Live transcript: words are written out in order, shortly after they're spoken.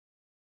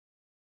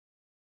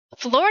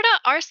Florida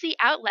RC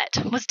Outlet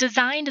was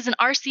designed as an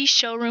RC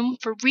showroom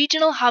for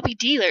regional hobby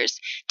dealers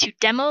to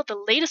demo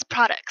the latest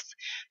products,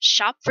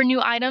 shop for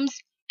new items,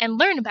 and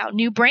learn about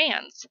new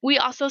brands. We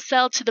also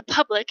sell to the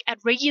public at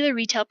regular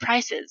retail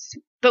prices,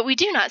 but we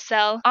do not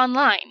sell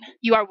online.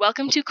 You are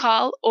welcome to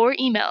call or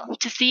email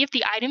to see if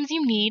the items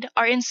you need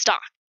are in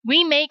stock.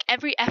 We make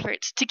every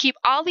effort to keep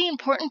all the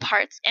important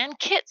parts and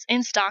kits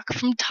in stock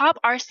from top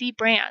RC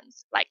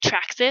brands like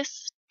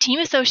Traxxas, Team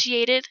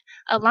Associated,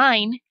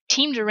 Align,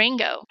 Team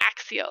Durango,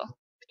 Axial,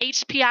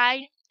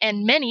 HPI,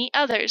 and many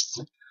others.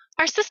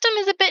 Our system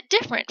is a bit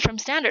different from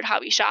standard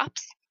hobby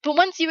shops, but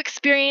once you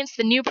experience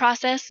the new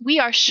process, we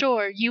are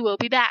sure you will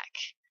be back.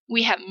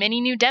 We have many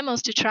new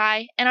demos to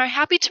try and are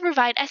happy to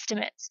provide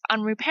estimates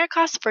on repair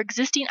costs for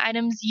existing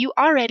items you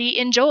already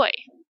enjoy.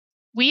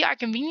 We are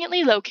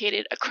conveniently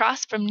located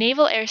across from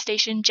Naval Air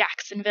Station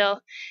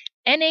Jacksonville,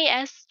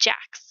 NAS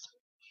JAX.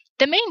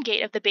 The main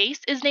gate of the base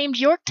is named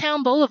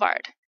Yorktown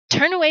Boulevard.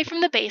 Turn away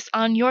from the base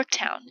on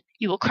Yorktown.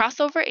 You will cross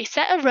over a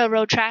set of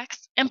railroad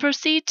tracks and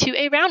proceed to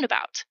a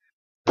roundabout.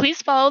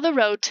 Please follow the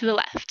road to the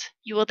left.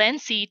 You will then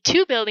see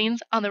two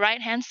buildings on the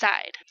right-hand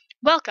side.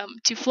 Welcome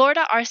to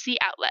Florida RC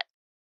Outlet.